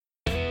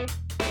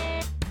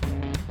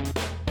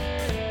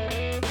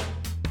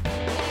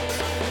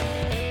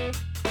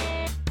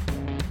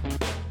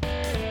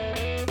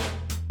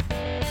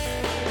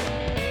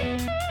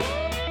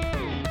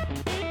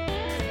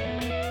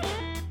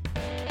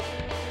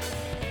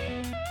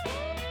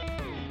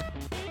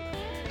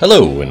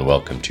Hello and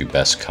welcome to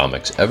Best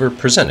Comics Ever,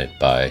 presented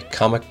by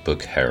Comic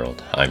Book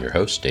Herald. I'm your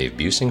host, Dave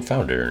Busing,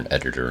 founder and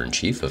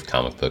editor-in-chief of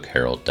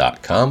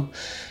comicbookherald.com,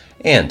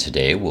 and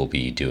today we'll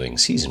be doing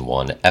Season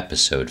 1,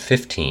 Episode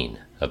 15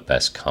 of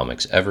Best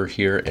Comics Ever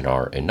here in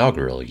our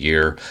inaugural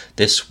year.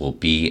 This will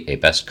be a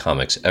Best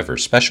Comics Ever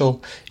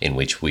special in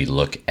which we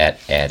look at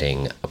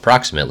adding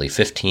approximately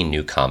 15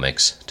 new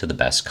comics to the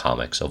Best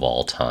Comics of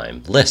All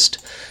Time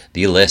list.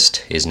 The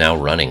list is now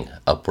running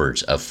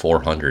upwards of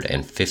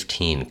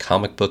 415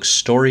 comic book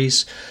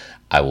stories.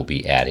 I will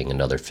be adding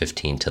another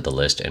 15 to the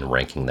list and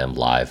ranking them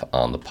live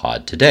on the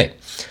pod today.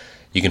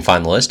 You can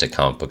find the list at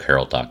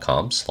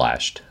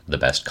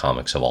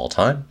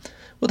comicbookherald.com/thebestcomicsofalltime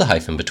with a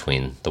hyphen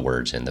between the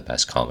words in the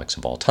best comics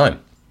of all time.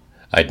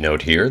 I'd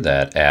note here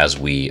that as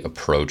we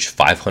approach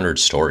 500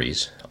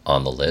 stories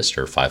on the list,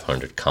 or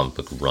 500 comic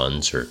book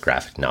runs or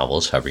graphic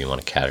novels, however you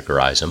want to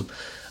categorize them,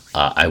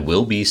 I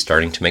will be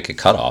starting to make a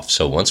cutoff.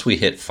 So once we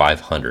hit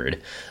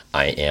 500,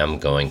 I am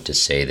going to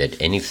say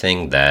that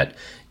anything that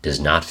does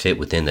not fit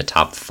within the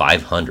top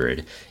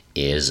 500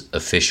 is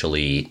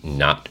officially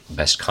not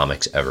Best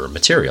Comics Ever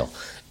material.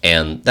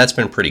 And that's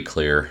been pretty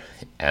clear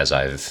as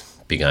I've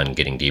begun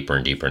getting deeper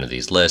and deeper into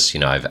these lists.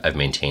 I've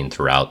maintained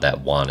throughout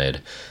that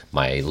Wanted,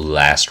 my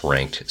last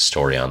ranked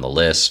story on the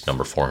list,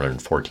 number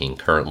 414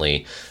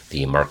 currently,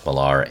 the Mark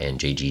Millar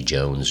and J.G.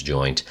 Jones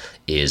joint,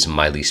 is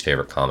my least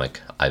favorite comic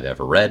I've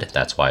ever read.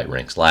 That's why it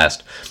ranks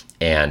last.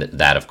 And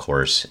that, of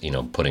course,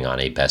 putting on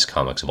a Best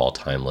Comics of All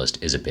Time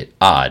list is a bit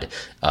odd.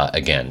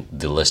 Again,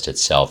 the list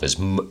itself is,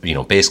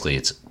 basically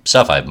it's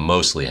stuff I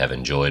mostly have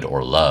enjoyed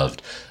or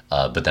loved.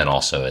 But then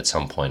also at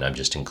some point I'm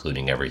just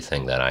including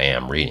everything that I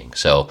am reading.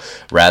 So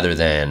rather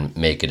than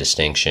make a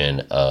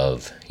distinction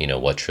of,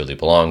 what truly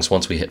belongs,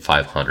 once we hit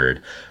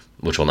 500,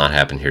 which will not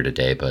happen here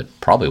today, but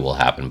probably will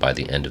happen by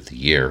the end of the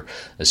year,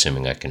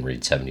 assuming I can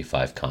read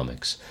 75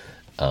 comics,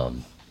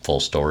 full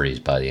stories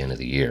by the end of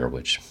the year,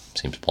 which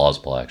seems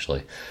plausible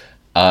actually.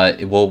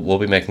 We'll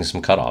be making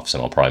some cutoffs,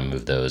 and I'll probably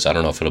move those. I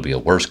don't know if it'll be a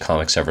worst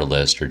comics ever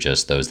list or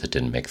just those that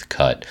didn't make the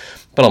cut,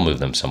 but I'll move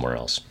them somewhere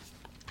else.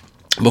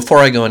 Before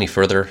I go any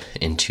further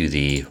into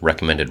the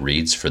recommended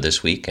reads for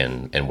this week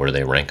and where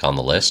they rank on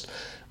the list,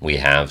 we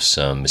have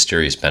some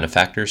mysterious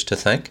benefactors to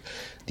thank.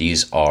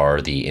 These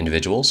are the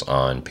individuals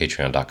on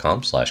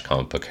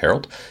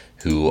patreon.com/comicbookherald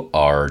who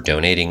are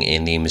donating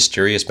in the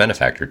mysterious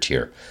benefactor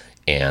tier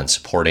and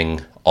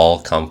supporting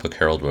all Comic Book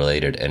Herald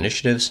related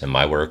initiatives and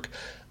my work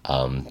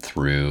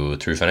through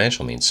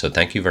financial means. So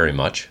thank you very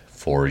much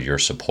for your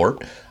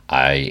support.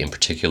 I, in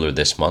particular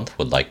this month,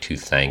 would like to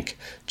thank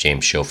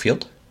James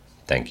Schofield.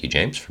 Thank you,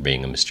 James, for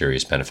being a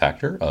mysterious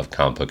benefactor of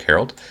Comic Book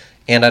Herald.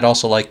 And I'd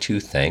also like to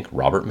thank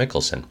Robert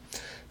Mickelson.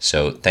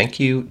 So thank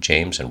you,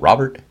 James and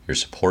Robert. Your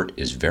support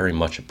is very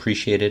much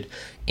appreciated.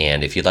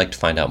 And if you'd like to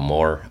find out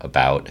more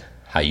about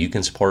how you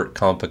can support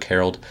Comic Book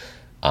Herald,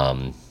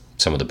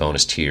 some of the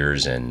bonus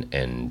tiers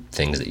and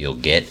things that you'll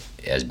get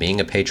as being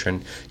a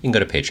patron, you can go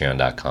to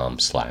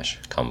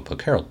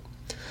patreon.com/comicbookherald.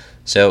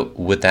 So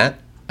with that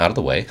out of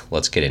the way,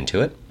 let's get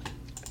into it.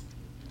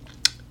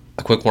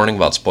 A quick warning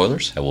about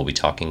spoilers. I will be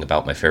talking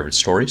about my favorite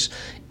stories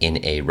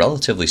in a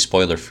relatively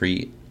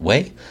spoiler-free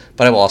way,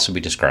 but I will also be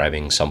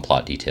describing some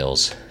plot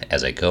details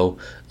as I go.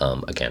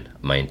 Again,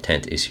 my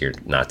intent is here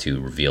not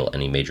to reveal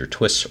any major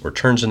twists or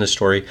turns in the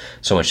story,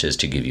 so much as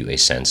to give you a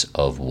sense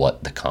of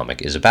what the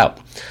comic is about.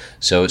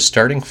 So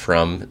starting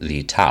from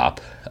the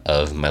top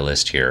of my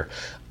list here,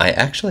 I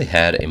actually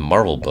had a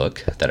Marvel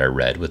book that I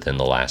read within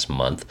the last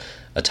month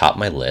atop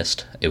my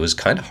list. It was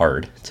kind of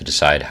hard to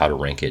decide how to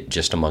rank it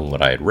just among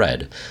what I had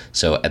read.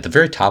 So at the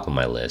very top of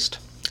my list,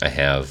 I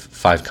have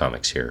 5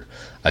 comics here.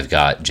 I've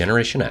got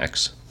Generation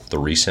X, the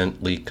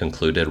recently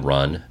concluded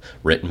run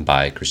written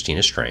by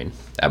Christina Strain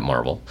at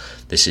Marvel.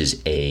 This is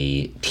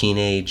a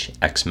teenage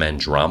X-Men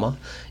drama.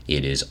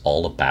 It is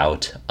all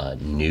about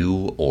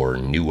new or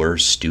newer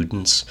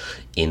students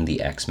in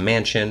the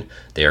X-Mansion.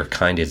 They're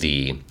kind of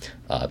the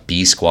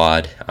B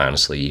Squad,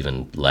 honestly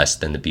even less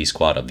than the B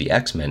Squad of the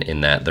X-Men,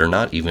 in that they're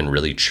not even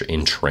really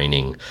in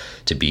training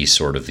to be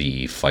sort of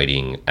the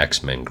fighting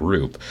X-Men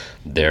group.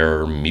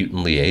 They're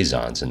mutant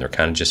liaisons, and they're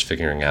kind of just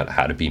figuring out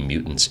how to be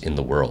mutants in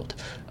the world.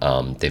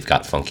 They've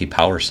got funky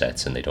power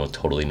sets, and they don't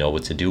totally know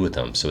what to do with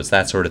them. So it's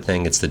that sort of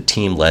thing. It's the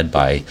team led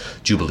by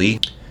Jubilee.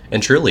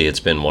 And truly, it's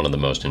been one of the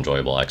most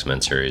enjoyable X-Men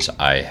series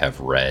I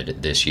have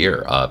read this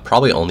year.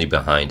 Probably only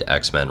behind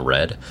X-Men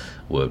Red,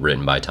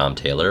 written by Tom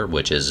Taylor,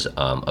 which is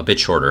a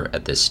bit shorter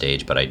at this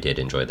stage, but I did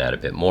enjoy that a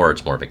bit more.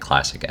 It's more of a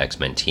classic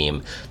X-Men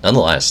team.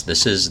 Nonetheless,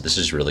 this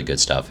is really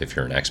good stuff if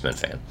you're an X-Men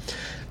fan.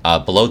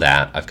 Below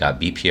that, I've got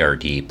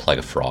BPRD, Plague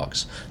of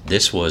Frogs.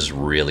 This was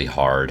really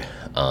hard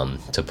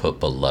to put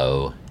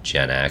below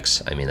Gen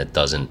X. I mean, if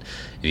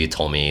you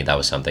told me that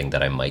was something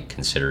that I might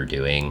consider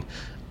doing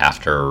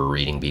after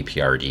reading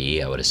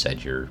BPRD, I would have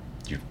said you're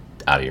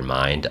out of your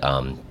mind.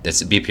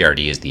 This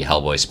BPRD is the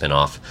Hellboy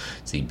spinoff.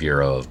 It's the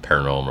Bureau of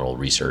Paranormal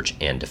Research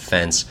and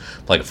Defense.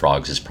 Plague of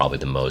Frogs is probably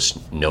the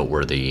most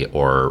noteworthy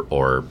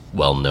or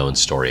well-known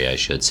story, I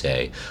should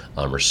say,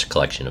 or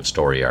collection of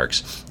story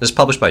arcs. This is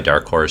published by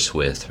Dark Horse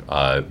with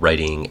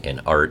writing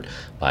and art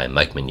by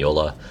Mike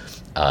Mignola,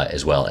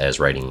 as well as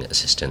writing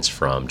assistance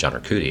from John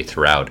Arcudi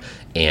throughout.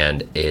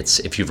 And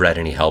if you've read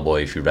any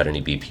Hellboy, if you've read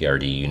any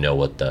BPRD, you know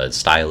what the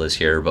style is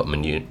here. But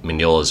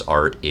Mignola's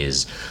art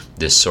is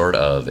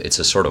it's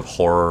a sort of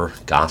horror,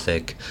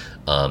 gothic,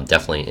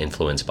 definitely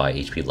influenced by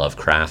H.P.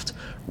 Lovecraft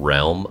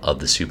realm of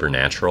the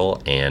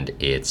supernatural, and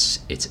it's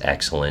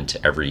excellent.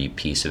 Every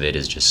piece of it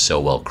is just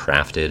so well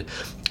crafted.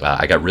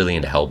 I got really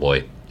into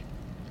Hellboy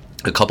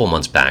a couple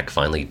months back,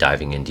 finally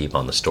diving in deep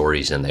on the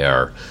stories, and they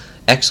are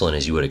excellent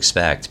as you would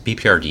expect.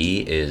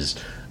 BPRD is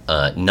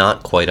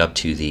not quite up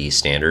to the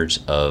standards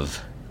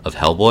of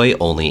Hellboy,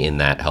 only in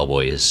that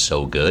Hellboy is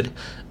so good,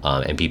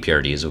 and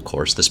BPRD is of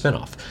course the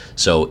spinoff.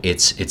 So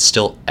it's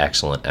still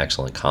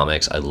excellent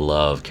comics. I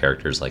love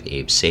characters like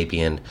Abe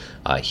Sapien.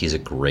 He's a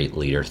great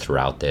leader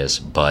throughout this,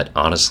 but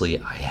honestly,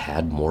 I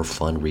had more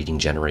fun reading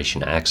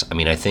Generation X. I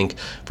mean, I think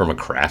from a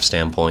craft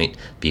standpoint,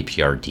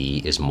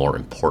 BPRD is more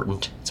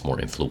important, it's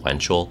more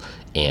influential,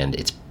 and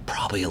it's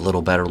probably a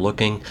little better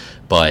looking,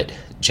 but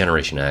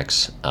Generation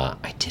X,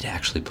 I did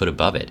actually put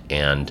above it,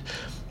 and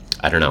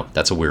I don't know,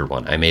 that's a weird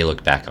one. I may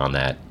look back on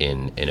that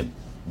in a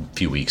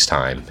few weeks'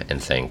 time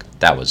and think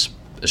that was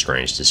a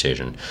strange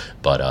decision,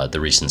 but the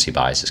recency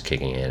bias is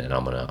kicking in, and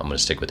I'm gonna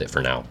stick with it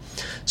for now.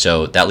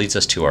 So that leads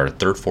us to our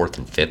third, fourth,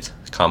 and fifth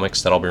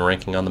comics that I'll be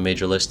ranking on the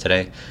major list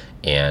today,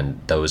 and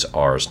those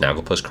are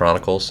Snagglepuss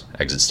Chronicles,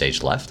 Exit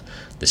Stage Left.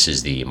 This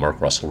is the Mark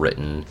Russell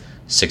written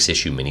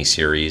 6-issue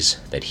miniseries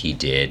that he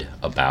did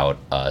about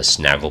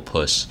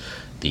Snagglepuss,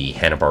 the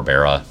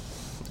Hanna-Barbera,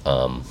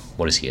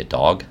 what is he, a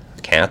dog?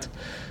 A cat?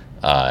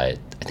 I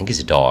think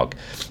he's a dog.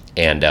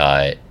 And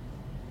I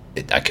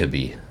could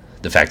be.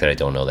 The fact that I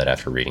don't know that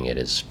after reading it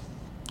is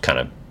kind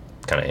of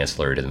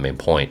ancillary to the main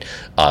point.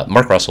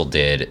 Mark Russell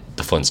did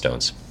the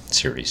Flintstones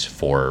series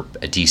for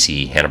a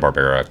DC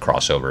Hanna-Barbera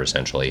crossover,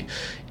 essentially.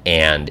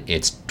 And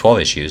it's 12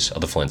 issues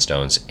of the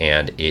Flintstones,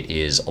 and it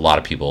is a lot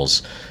of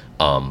people's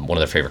one of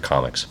their favorite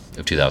comics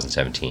of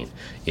 2017.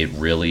 It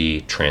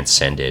really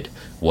transcended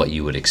what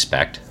you would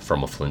expect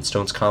from a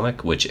Flintstones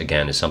comic, which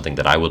again is something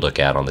that I would look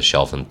at on the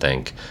shelf and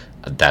think,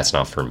 that's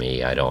not for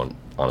me. I don't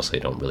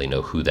really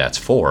know who that's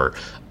for,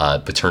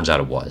 but turns out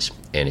it was,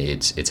 and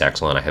it's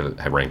excellent. I have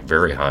it ranked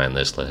very high on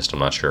this list. I'm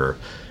not sure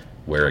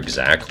where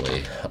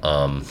exactly.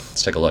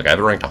 Let's take a look. I have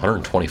it ranked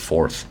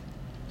 124th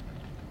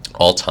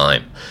all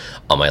time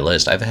on my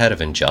list. I have ahead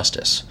of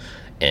Injustice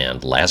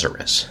and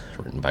Lazarus,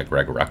 written by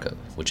Greg Rucka,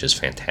 which is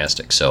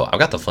fantastic. So I've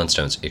got the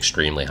Flintstones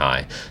extremely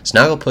high.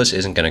 Snagglepuss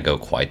isn't going to go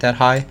quite that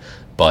high,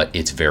 but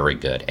it's very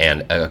good.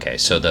 And okay,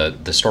 so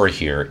the story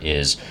here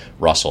is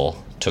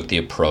Russell took the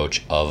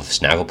approach of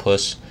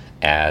Snagglepuss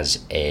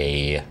as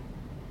a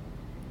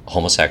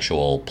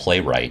homosexual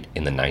playwright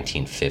in the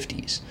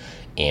 1950s.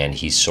 And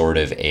he's sort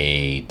of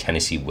a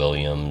Tennessee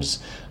Williams,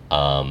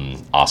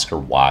 Oscar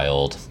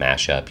Wilde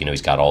mashup. You know,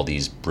 he's got all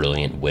these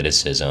brilliant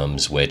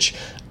witticisms, which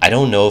I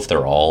don't know if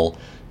they're all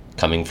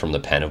coming from the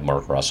pen of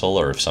Mark Russell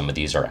or if some of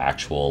these are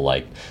actual,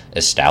 like,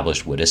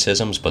 established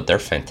witticisms, but they're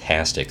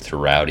fantastic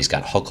throughout. He's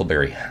got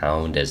Huckleberry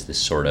Hound as this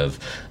sort of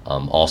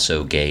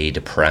also gay,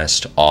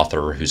 depressed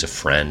author who's a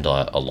friend,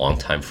 a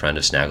longtime friend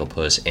of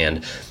Snagglepuss.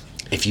 And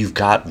if you've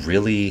got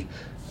really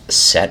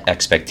set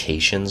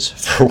expectations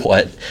for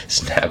what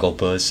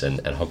Snagglepuss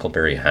and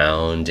Huckleberry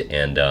Hound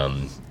and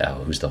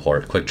who's the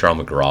horror, Quick Draw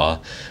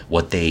McGraw,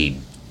 what they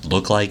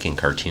look like in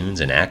cartoons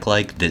and act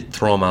like, that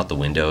throw them out the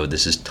window.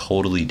 This is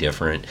totally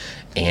different,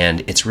 and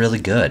it's really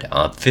good.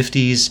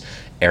 50s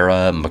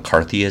era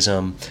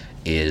McCarthyism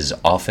is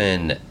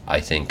often,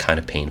 I think, kind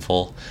of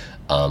painful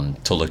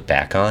to look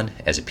back on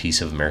as a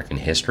piece of American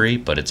history,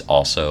 but it's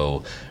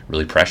also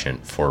really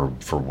prescient for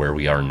where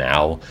we are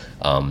now.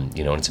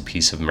 You know, it's a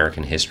piece of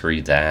American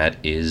history that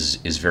is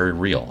very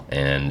real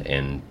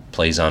and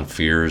plays on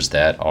fears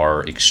that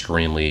are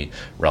extremely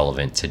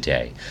relevant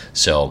today.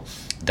 So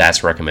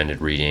that's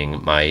recommended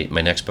reading. My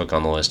next book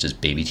on the list is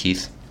Baby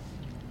Teeth,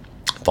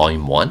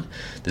 Volume 1.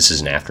 This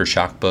is an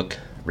Aftershock book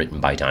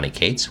written by Donny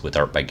Cates with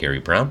art by Gary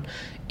Brown.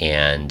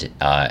 And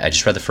I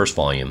just read the first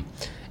volume,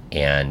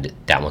 and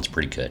that one's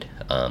pretty good.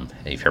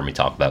 You've heard me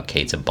talk about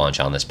Cates a bunch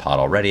on this pod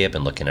already. I've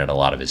been looking at a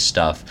lot of his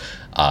stuff.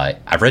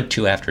 I've read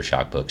 2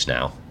 Aftershock books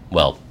now.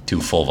 Well, 2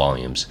 full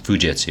volumes.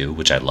 Fujitsu,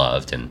 which I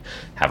loved and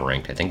have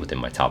ranked, I think, within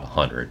my top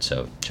 100.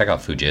 So check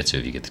out Fujitsu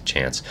if you get the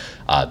chance.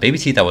 Baby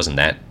Teeth, I wasn't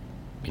that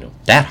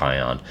high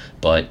on,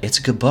 but it's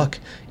a good book.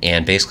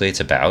 And basically it's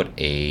about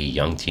a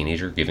young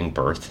teenager giving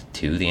birth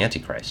to the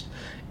Antichrist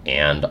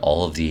and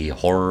all of the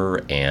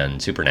horror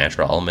and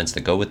supernatural elements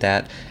that go with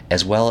that,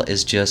 as well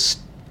as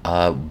just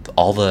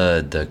all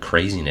the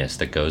craziness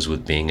that goes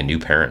with being a new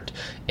parent,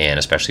 and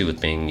especially with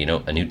being,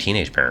 a new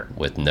teenage parent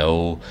with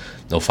no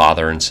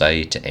father in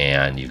sight,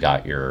 and you've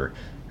got your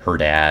her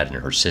dad and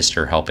her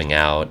sister helping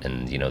out,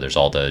 and there's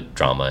all the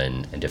drama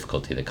and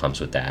difficulty that comes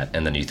with that,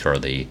 and then you throw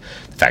the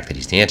fact that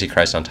he's the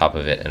Antichrist on top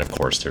of it, and of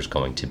course there's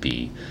going to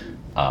be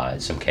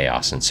some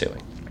chaos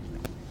ensuing.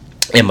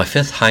 And my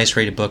fifth highest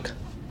rated book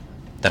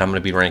that I'm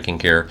going to be ranking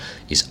here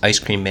is Ice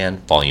Cream Man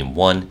Volume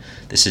 1.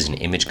 This is an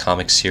Image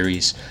Comics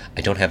series.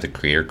 I don't have the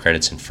creator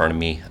credits in front of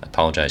me. I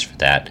apologize for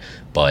that.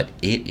 But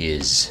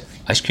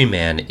Ice Cream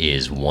Man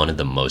is one of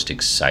the most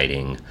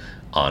exciting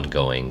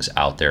ongoings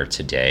out there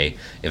today.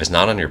 If it's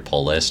not on your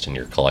pull list and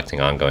you're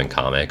collecting ongoing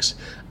comics,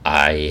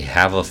 I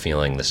have a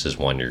feeling this is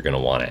one you're going to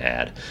want to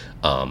add.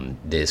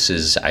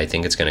 I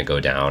think it's going to go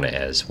down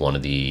as one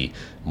of the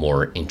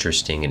more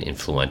interesting and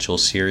influential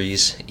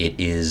series. It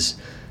is,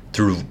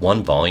 through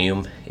one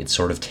volume, it's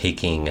a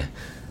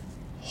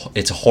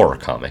horror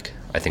comic,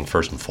 I think,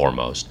 first and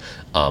foremost.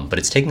 But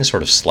it's taking a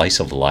sort of slice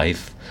of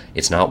life.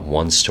 It's not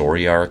one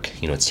story arc.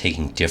 It's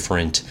taking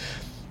different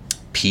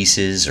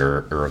pieces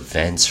or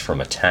events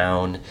from a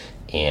town.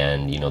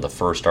 And, the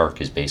first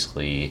arc is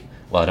basically,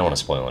 well, I don't want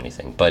to spoil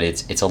anything, but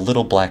it's a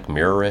little Black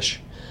Mirror-ish,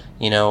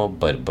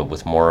 but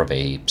with more of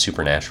a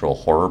supernatural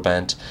horror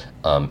bent.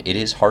 It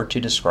is hard to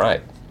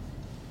describe,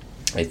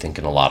 I think,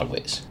 in a lot of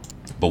ways.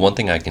 But one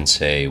thing I can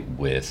say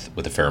with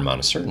a fair amount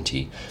of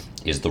certainty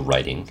is the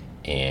writing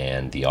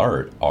and the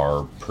art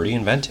are pretty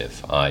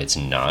inventive. It's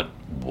not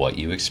what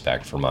you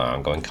expect from an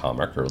ongoing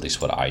comic, or at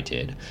least what I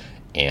did,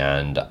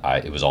 and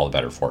it was all the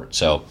better for it.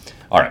 So,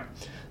 all right,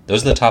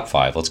 those are the top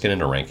 5. Let's get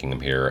into ranking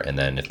them here, and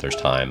then if there's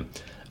time,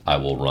 I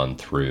will run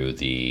through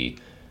the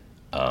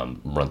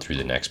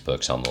next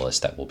books on the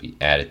list that will be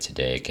added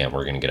today. Again,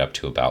 we're going to get up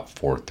to about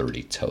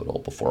 430 total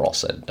before all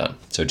said and done.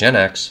 So Gen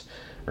X,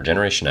 or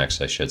Generation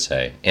X, I should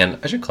say, and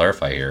I should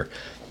clarify here,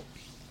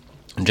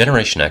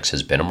 Generation X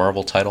has been a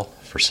Marvel title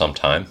for some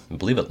time. I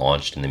believe it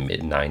launched in the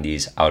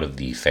mid-90s out of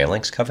the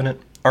Phalanx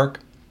Covenant arc.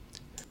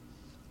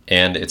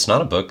 And it's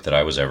not a book that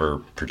I was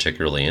ever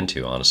particularly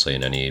into, honestly,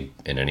 in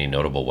any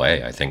notable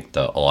way. I think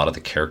a lot of the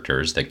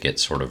characters that get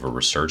sort of a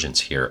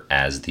resurgence here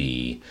as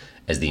the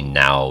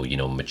now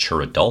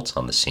mature adults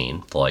on the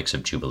scene, the likes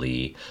of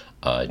Jubilee,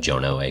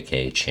 Jono,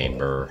 aka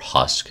Chamber,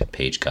 Husk,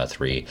 Paige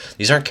Guthrie.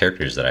 These aren't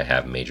characters that I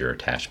have major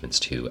attachments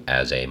to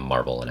as a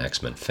Marvel and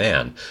X-Men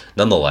fan.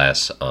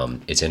 Nonetheless,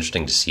 it's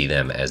interesting to see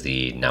them as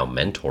the now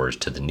mentors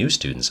to the new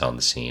students on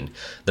the scene.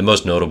 The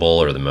most notable,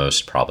 or the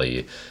most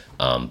probably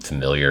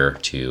familiar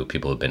to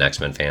people who've been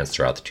X-Men fans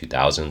throughout the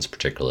 2000s,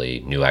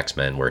 particularly New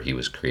X-Men, where he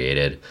was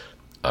created,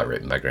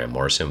 written by Grant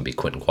Morrison, would be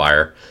Quentin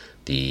Quire,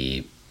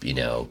 the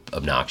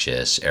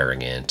obnoxious,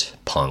 arrogant,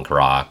 punk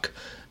rock,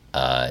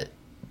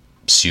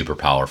 super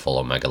powerful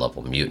Omega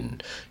level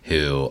mutant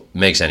who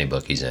makes any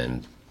book he's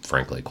in,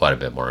 frankly, quite a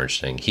bit more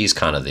interesting. He's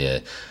kind of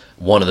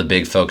one of the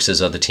big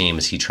focuses of the team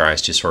as he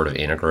tries to sort of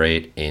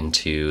integrate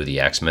into the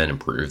X-Men and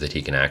prove that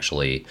he can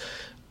actually,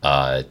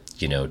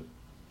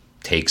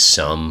 take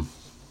some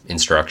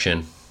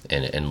instruction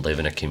and live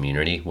in a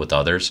community with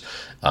others.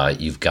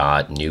 You've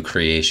got new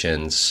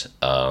creations.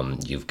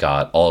 You've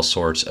got all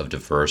sorts of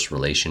diverse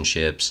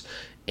relationships,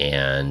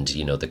 and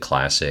the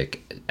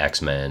classic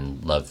X-Men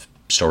love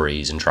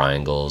stories and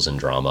triangles and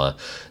drama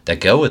that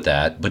go with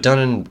that, but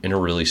done in a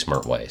really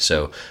smart way.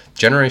 So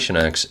Generation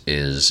X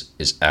is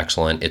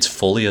excellent. It's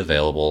fully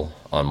available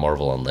on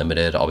Marvel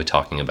Unlimited. I'll be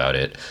talking about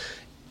it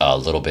a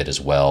little bit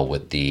as well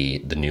with the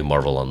new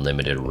Marvel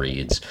Unlimited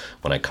reads.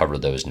 When I cover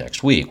those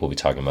next week, we'll be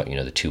talking about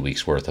the 2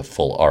 weeks worth of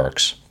full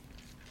arcs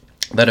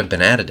that have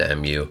been added to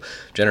MU.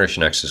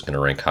 Generation X is going to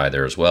rank high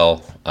there as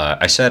well.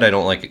 I said I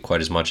don't like it quite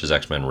as much as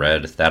X-Men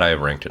Red. That I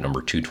have ranked at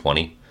number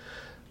 220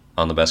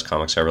 on the best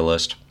comics ever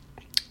list.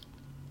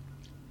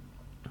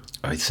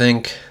 I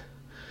think,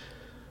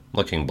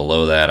 looking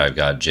below that, I've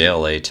got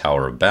JLA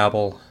Tower of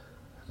Babel.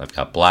 I've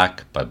got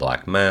Black by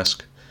Black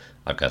Mask.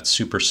 I've got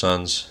Super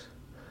Sons.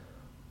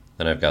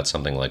 Then I've got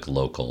something like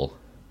Local,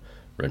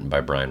 written by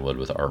Brian Wood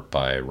with art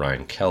by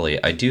Ryan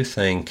Kelly. I do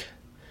think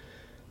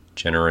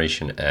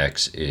Generation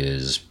X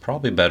is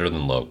probably better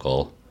than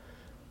Local.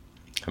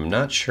 I'm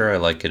not sure I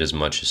like it as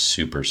much as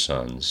Super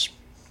Sons,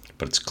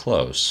 but it's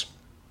close.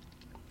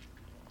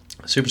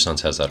 Super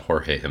Sons has that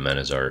Jorge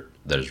Jimenez art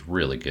that is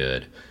really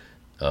good,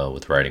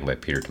 with writing by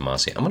Peter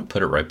Tomasi. I'm going to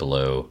put it right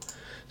below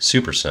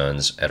Super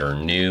Sons at our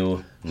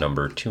new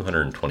number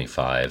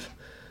 225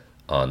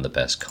 on the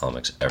best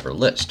comics ever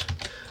list.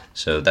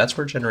 So that's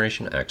where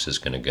Generation X is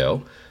going to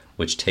go,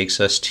 which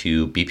takes us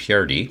to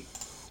BPRD,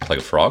 Plague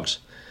of Frogs.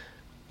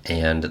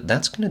 And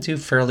that's going to do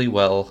fairly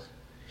well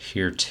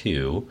here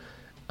too.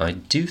 I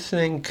do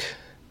think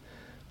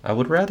I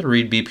would rather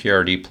read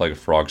BPRD, Plague of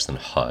Frogs than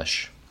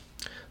Hush,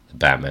 the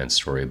Batman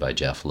story by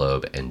Jeff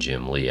Loeb and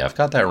Jim Lee. I've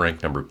got that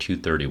ranked number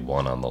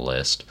 231 on the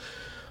list.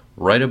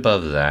 Right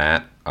above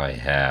that, I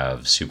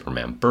have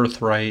Superman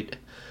Birthright.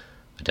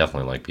 I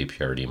definitely like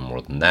BPRD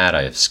more than that.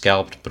 I have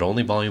Scalped, but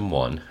only Volume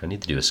 1. I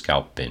need to do a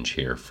Scalp binge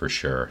here for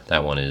sure.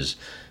 That one is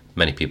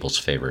many people's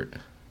favorite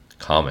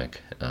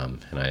comic,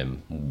 and I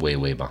am way,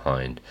 way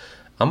behind.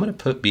 I'm going to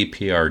put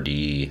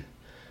BPRD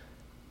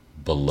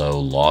below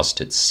Lost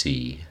at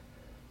Sea,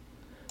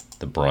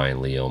 the Brian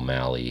Lee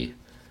O'Malley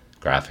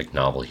graphic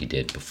novel he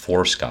did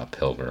before Scott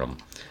Pilgrim,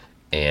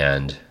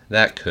 and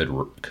that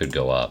could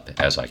go up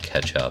as I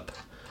catch up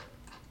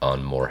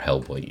on more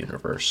Hellboy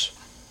universe.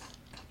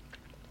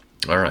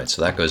 All right,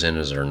 so that goes in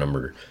as our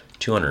number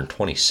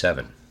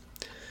 227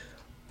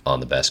 on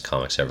the Best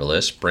Comics Ever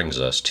list. Brings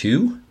us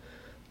to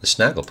the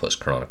Snagglepuss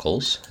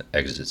Chronicles,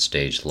 Exit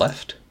Stage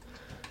Left.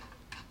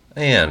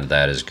 And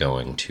that is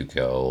going to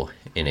go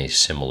in a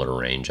similar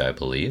range, I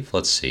believe.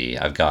 Let's see.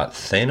 I've got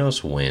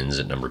Thanos Wins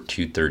at number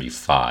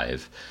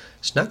 235.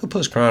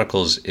 Snagglepuss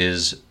Chronicles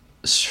is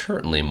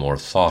certainly more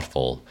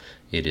thoughtful.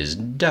 It is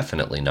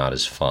definitely not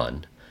as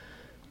fun.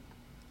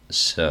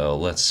 So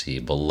let's see.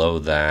 Below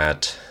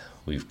that,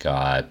 we've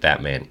got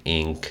Batman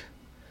Inc.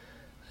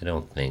 I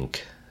don't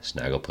think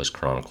Snagglepuss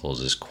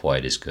Chronicles is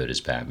quite as good as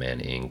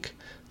Batman Inc.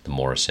 The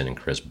Morrison and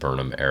Chris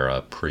Burnham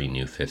era,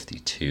 pre-New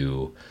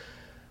 52.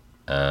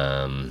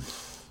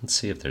 Let's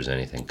see if there's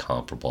anything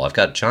comparable. I've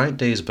got Giant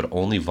Days, but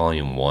only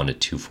Volume 1 at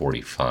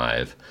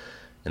 245.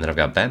 And then I've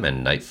got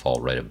Batman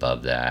Nightfall right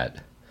above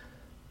that.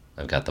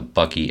 I've got the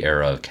Bucky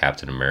era of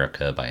Captain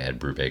America by Ed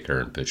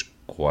Brubaker and Butch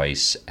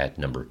Weiss at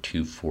number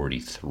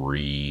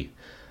 243.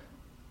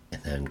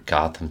 And then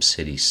Gotham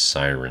City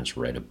Sirens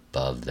right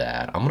above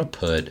that. I'm going to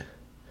put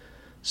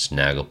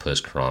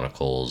Snagglepuss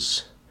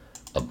Chronicles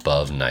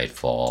above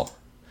Nightfall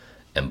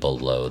and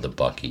below the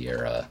Bucky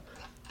era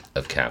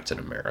of Captain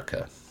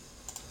America.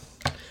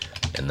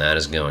 And that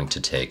is going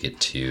to take it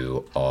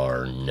to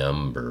our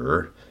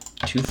number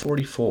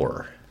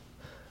 244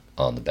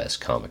 on the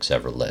Best Comics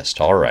Ever list.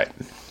 All right.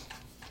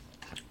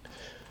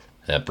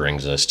 That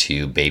brings us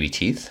to Baby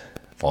Teeth,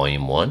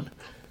 Volume 1.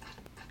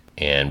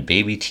 And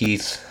Baby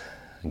Teeth,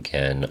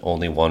 again,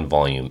 only one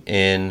volume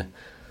in.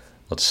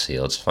 Let's see,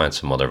 let's find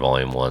some other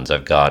Volume 1s.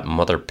 I've got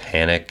Mother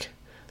Panic,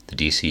 the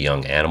DC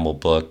Young Animal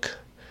book,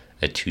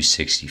 at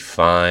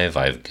 265.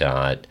 I've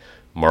got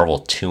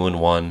Marvel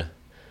 2-in-1,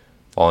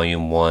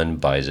 Volume 1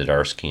 by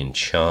Zdarsky and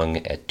Chung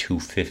at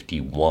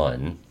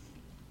 251.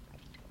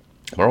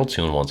 Marvel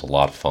 2-in-1's a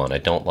lot of fun. I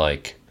don't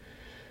like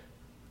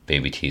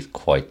Baby Teeth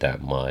quite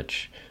that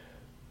much.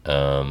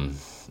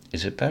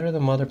 Is it better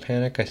than Mother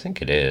Panic? I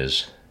think it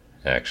is,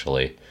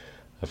 actually.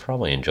 I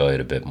probably enjoy it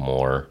a bit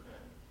more.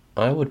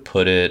 I would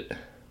put it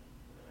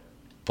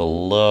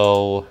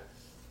below...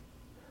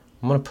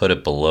 I'm going to put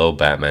it below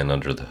Batman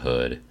Under the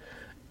Hood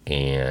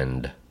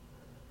and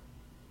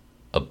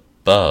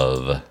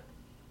above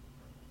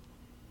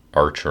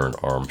Archer and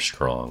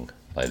Armstrong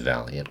by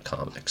Valiant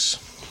Comics.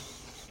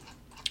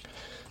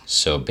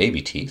 So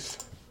Baby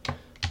Teeth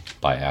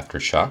by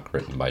Aftershock,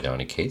 written by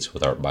Donny Cates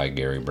with art by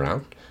Gary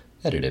Brown,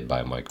 edited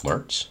by Mike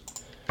Martz,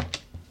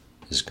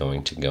 is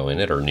going to go in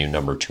at our new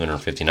number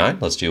 259.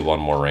 Let's do one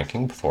more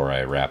ranking before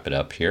I wrap it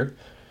up here.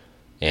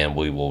 And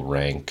we will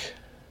rank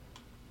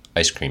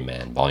Ice Cream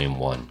Man, Volume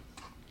 1.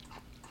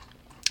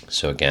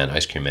 So again,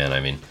 Ice Cream Man,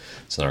 I mean,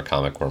 it's another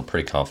comic where I'm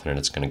pretty confident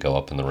it's going to go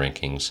up in the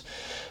rankings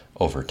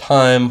over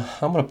time.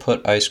 I'm going to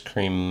put Ice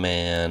Cream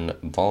Man,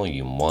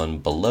 Volume 1,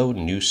 below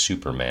New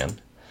Superman,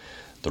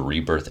 the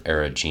Rebirth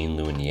era Gene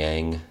Luen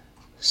Yang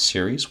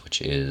series,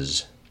 which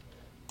is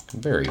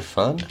very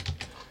fun.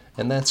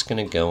 And that's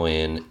going to go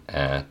in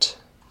at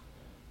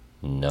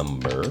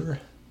number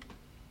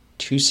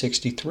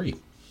 263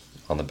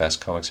 on the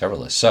Best Comics Ever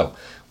list. So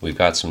we've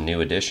got some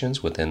new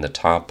additions within the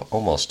top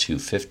almost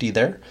 250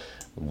 there.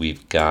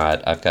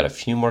 I've got a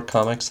few more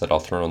comics that I'll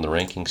throw in the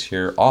rankings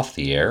here off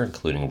the air,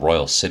 including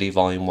Royal City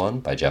Volume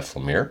 1 by Jeff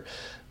Lemire.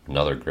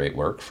 Another great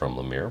work from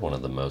Lemire, one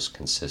of the most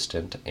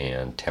consistent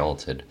and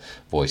talented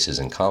voices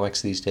in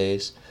comics these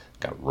days.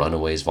 Got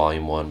Runaways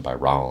Volume 1 by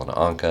Raul and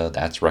Anka.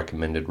 That's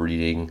recommended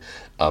reading.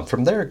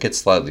 From there, it gets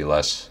slightly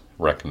less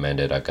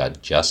recommended. I've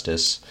got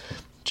Justice,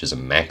 which is a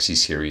maxi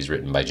series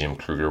written by Jim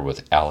Kruger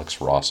with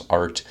Alex Ross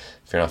art.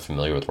 If you're not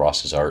familiar with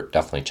Ross's art,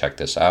 definitely check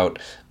this out,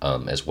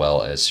 as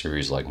well as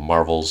series like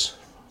Marvels,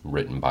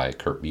 written by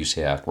Kurt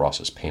Busiek.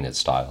 Ross's painted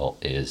style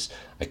is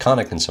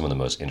iconic and some of the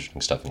most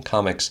interesting stuff in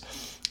comics.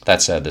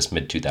 That said, this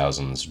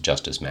mid-2000s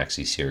Justice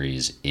maxi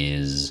series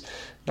is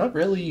not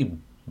really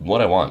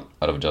what I want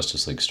out of a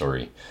Justice League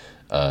story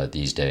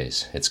these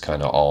days. It's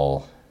kind of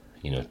all,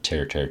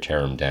 tear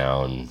them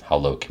down. How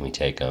low can we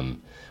take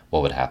them?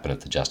 What would happen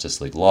if the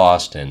Justice League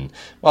lost? And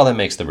while that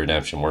makes the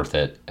redemption worth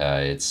it,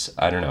 it's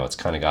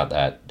kind of got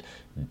that,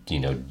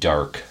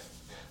 dark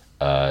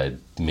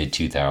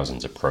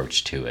mid-2000s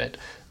approach to it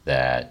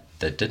that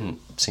didn't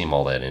seem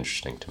all that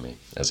interesting to me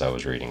as I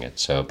was reading it.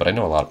 So, but I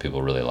know a lot of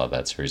people really love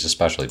that series,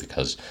 especially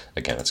because,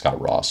 again, it's got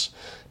Ross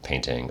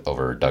painting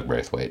over Doug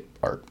Braithwaite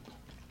art.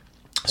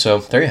 So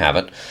there you have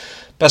it.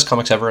 Best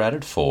comics ever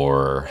added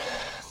for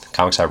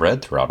comics I've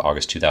read throughout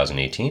August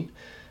 2018.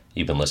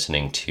 You've been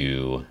listening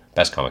to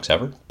Best Comics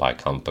Ever by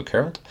Comic Book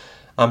Herald.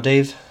 I'm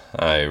Dave.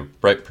 I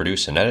write,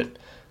 produce, and edit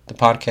the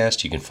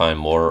podcast. You can find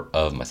more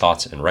of my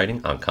thoughts and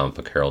writing on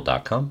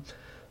comicbookherald.com.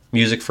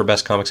 Music for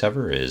Best Comics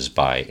Ever is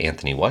by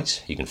Anthony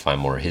Weiss. You can find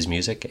more of his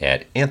music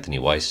at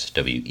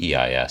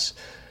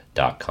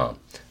anthonyweiss.com.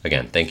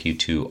 Again, thank you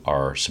to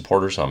our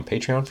supporters on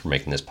Patreon for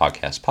making this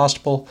podcast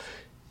possible.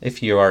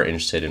 If you are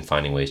interested in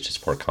finding ways to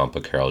support Comic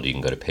Book Herald, you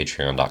can go to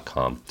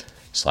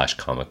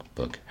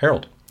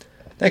patreon.com/comicbookherald.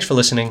 Thanks for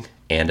listening,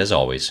 and as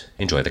always,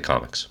 enjoy the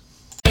comics.